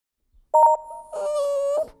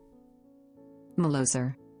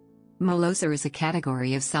Molosser. Molosser is a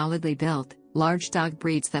category of solidly built, large dog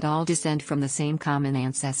breeds that all descend from the same common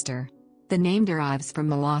ancestor. The name derives from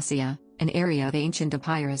Molossia, an area of ancient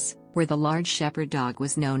Epirus, where the large shepherd dog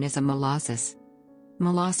was known as a Molossus.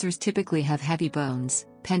 Molossers typically have heavy bones,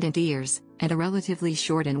 pendant ears, and a relatively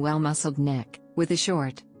short and well-muscled neck, with a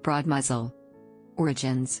short, broad muzzle.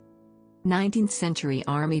 Origins: 19th century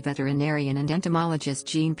army veterinarian and entomologist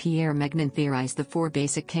Jean-Pierre Megnin theorized the four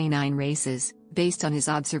basic canine races, based on his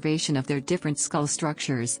observation of their different skull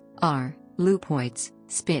structures, are lupoids,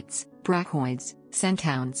 spits, brachioids,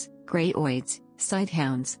 centhounds, greyoids,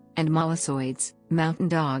 sighthounds, and molossoids, mountain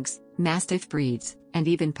dogs, mastiff breeds, and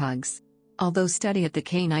even pugs. Although study of the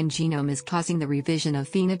canine genome is causing the revision of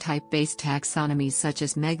phenotype-based taxonomies such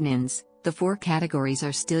as Megnin's, the four categories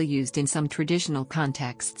are still used in some traditional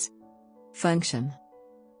contexts. Function: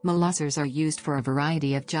 Molossers are used for a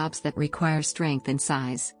variety of jobs that require strength and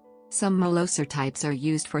size. Some Molosser types are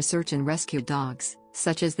used for search and rescue dogs,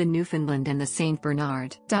 such as the Newfoundland and the Saint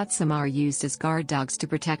Bernard. Some are used as guard dogs to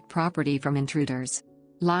protect property from intruders.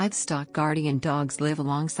 Livestock guardian dogs live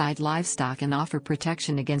alongside livestock and offer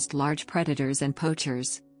protection against large predators and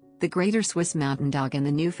poachers. The Greater Swiss Mountain Dog and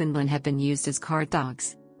the Newfoundland have been used as guard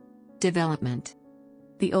dogs. Development: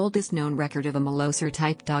 The oldest known record of a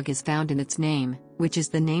Molosser-type dog is found in its name, which is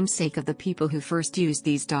the namesake of the people who first used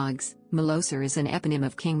these dogs. Molosser is an eponym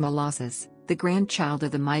of King Molossus, the grandchild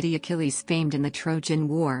of the mighty Achilles famed in the Trojan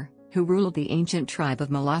War, who ruled the ancient tribe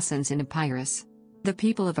of Molossians in Epirus. The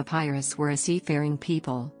people of Epirus were a seafaring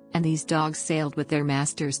people, and these dogs sailed with their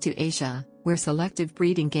masters to Asia, where selective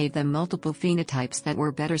breeding gave them multiple phenotypes that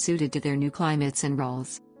were better suited to their new climates and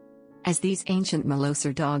roles. As these ancient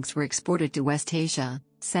Molosser dogs were exported to West Asia,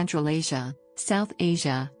 Central Asia, South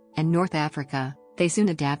Asia, and North Africa, they soon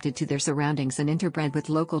adapted to their surroundings and interbred with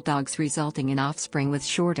local dogs, resulting in offspring with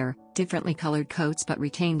shorter, differently colored coats but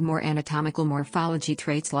retained more anatomical morphology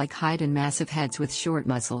traits like hide and massive heads with short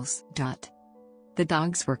muzzles. The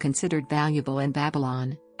dogs were considered valuable in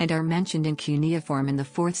Babylon, and are mentioned in cuneiform in the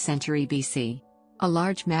 4th century BC. A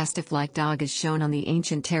large mastiff-like dog is shown on the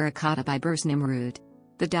ancient terracotta by Burs Nimrud.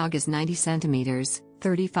 The dog is 90 centimeters,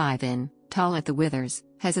 35 in, tall at the withers,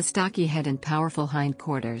 has a stocky head and powerful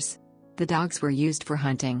hindquarters. The dogs were used for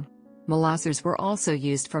hunting. Molossers were also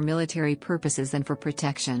used for military purposes and for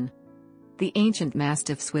protection. The ancient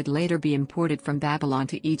mastiffs would later be imported from Babylon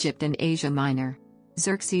to Egypt and Asia Minor.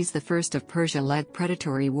 Xerxes I of Persia led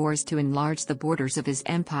predatory wars to enlarge the borders of his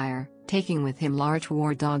empire, taking with him large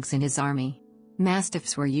war dogs in his army.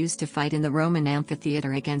 Mastiffs were used to fight in the Roman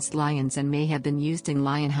amphitheater against lions and may have been used in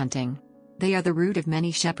lion hunting. They are the root of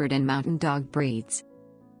many shepherd and mountain dog breeds.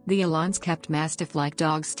 The Alans kept mastiff-like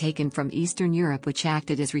dogs taken from Eastern Europe which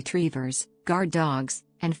acted as retrievers, guard dogs,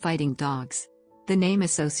 and fighting dogs. The name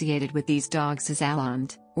associated with these dogs is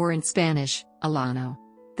Aland, or in Spanish, Alano.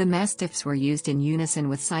 The mastiffs were used in unison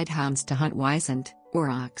with sighthounds to hunt wisent,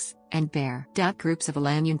 aurochs, and bear. Groups of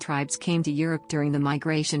Alanian tribes came to Europe during the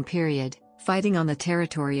migration period, fighting on the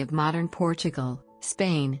territory of modern Portugal,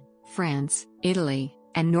 Spain, France, Italy,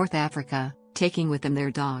 and North Africa, taking with them their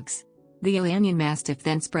dogs. The Alanian Mastiff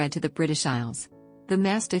then spread to the British Isles. The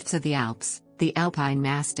Mastiffs of the Alps, the Alpine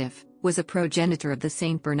Mastiff, was a progenitor of the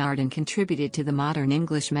Saint Bernard and contributed to the modern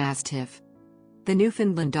English Mastiff. The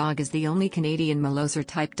Newfoundland dog is the only Canadian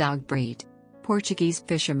Molosser-type dog breed. Portuguese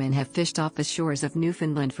fishermen have fished off the shores of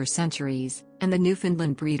Newfoundland for centuries, and the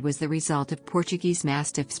Newfoundland breed was the result of Portuguese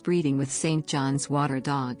Mastiffs breeding with St. John's Water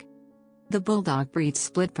Dog. The Bulldog breed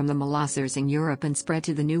split from the Molossers in Europe and spread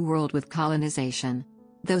to the New World with colonization.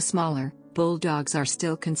 Though smaller, Bulldogs are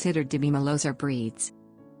still considered to be Molosser breeds.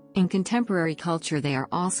 In contemporary culture they are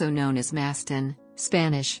also known as Mastin,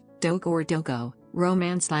 Spanish, Dog or Dogo,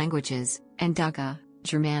 Romance languages, and Dogga,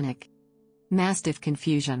 Germanic. Mastiff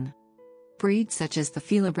confusion. Breeds such as the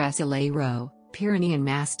Fila Brasileiro, Pyrenean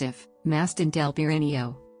Mastiff, Mastin del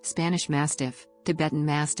Pirineo, Spanish Mastiff, Tibetan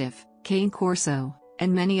Mastiff, Cane Corso,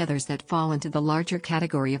 and many others that fall into the larger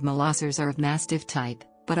category of Molossers are of Mastiff type,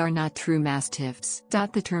 but are not true Mastiffs.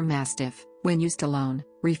 The term Mastiff, when used alone,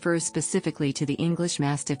 refers specifically to the English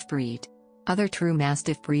Mastiff breed. Other true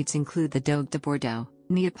Mastiff breeds include the Dogue de Bordeaux,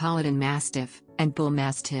 Neapolitan Mastiff, and Bull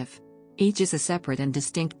Mastiff. Each is a separate and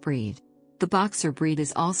distinct breed. The Boxer breed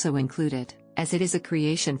is also included, as it is a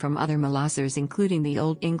creation from other Molossers including the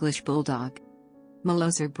Old English Bulldog.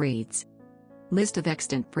 Molosser breeds. List of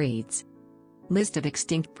extant breeds. List of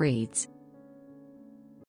extinct breeds.